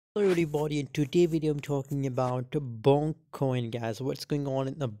Hello everybody, in today's video I'm talking about Bonk coin, guys. What's going on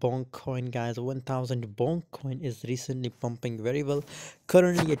in the Bonk coin, guys? 1000 Bonk coin is recently pumping very well,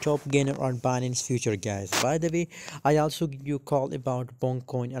 currently a top gainer on Binance future, guys. By the way, I also give you a call about Bonk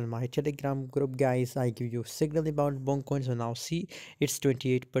coin on my telegram group, guys. I give you signal about Bonk coin, so now see it's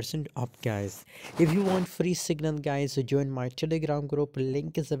 28% up, guys. If you want free signal, guys, so join my telegram group.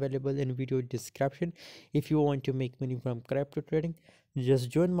 Link is available in video description. If you want to make money from crypto trading, just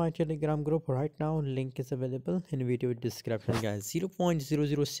join my telegram group right now. Link is available in video description, guys.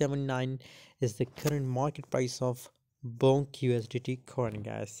 0.0079 is the current market price of Bonk USDT coin,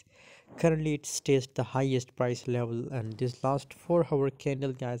 guys. Currently it stays the highest price level, and this last 4 hour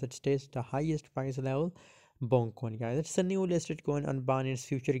candle, guys, it stays the highest price level Bonk coin, guys. It's a new listed coin on Binance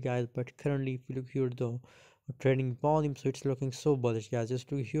future, guys, but currently if you look here the trading volume, so it's looking so bullish, guys. Just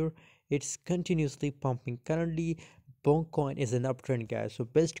look here, it's continuously pumping. Currently Bonk coin is an uptrend, guys, so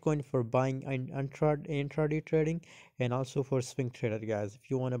best coin for buying and intraday trading, and also for swing trader, guys.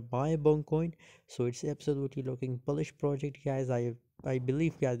 If you want to buy Bonk coin, so it's absolutely looking bullish project, guys. I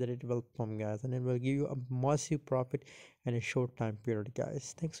believe, guys, that it will pump, guys, and it will give you a massive profit in a short time period,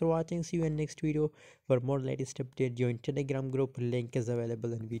 guys. Thanks for watching. See you in next video. For more latest update, join telegram group. Link is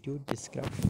available in video description.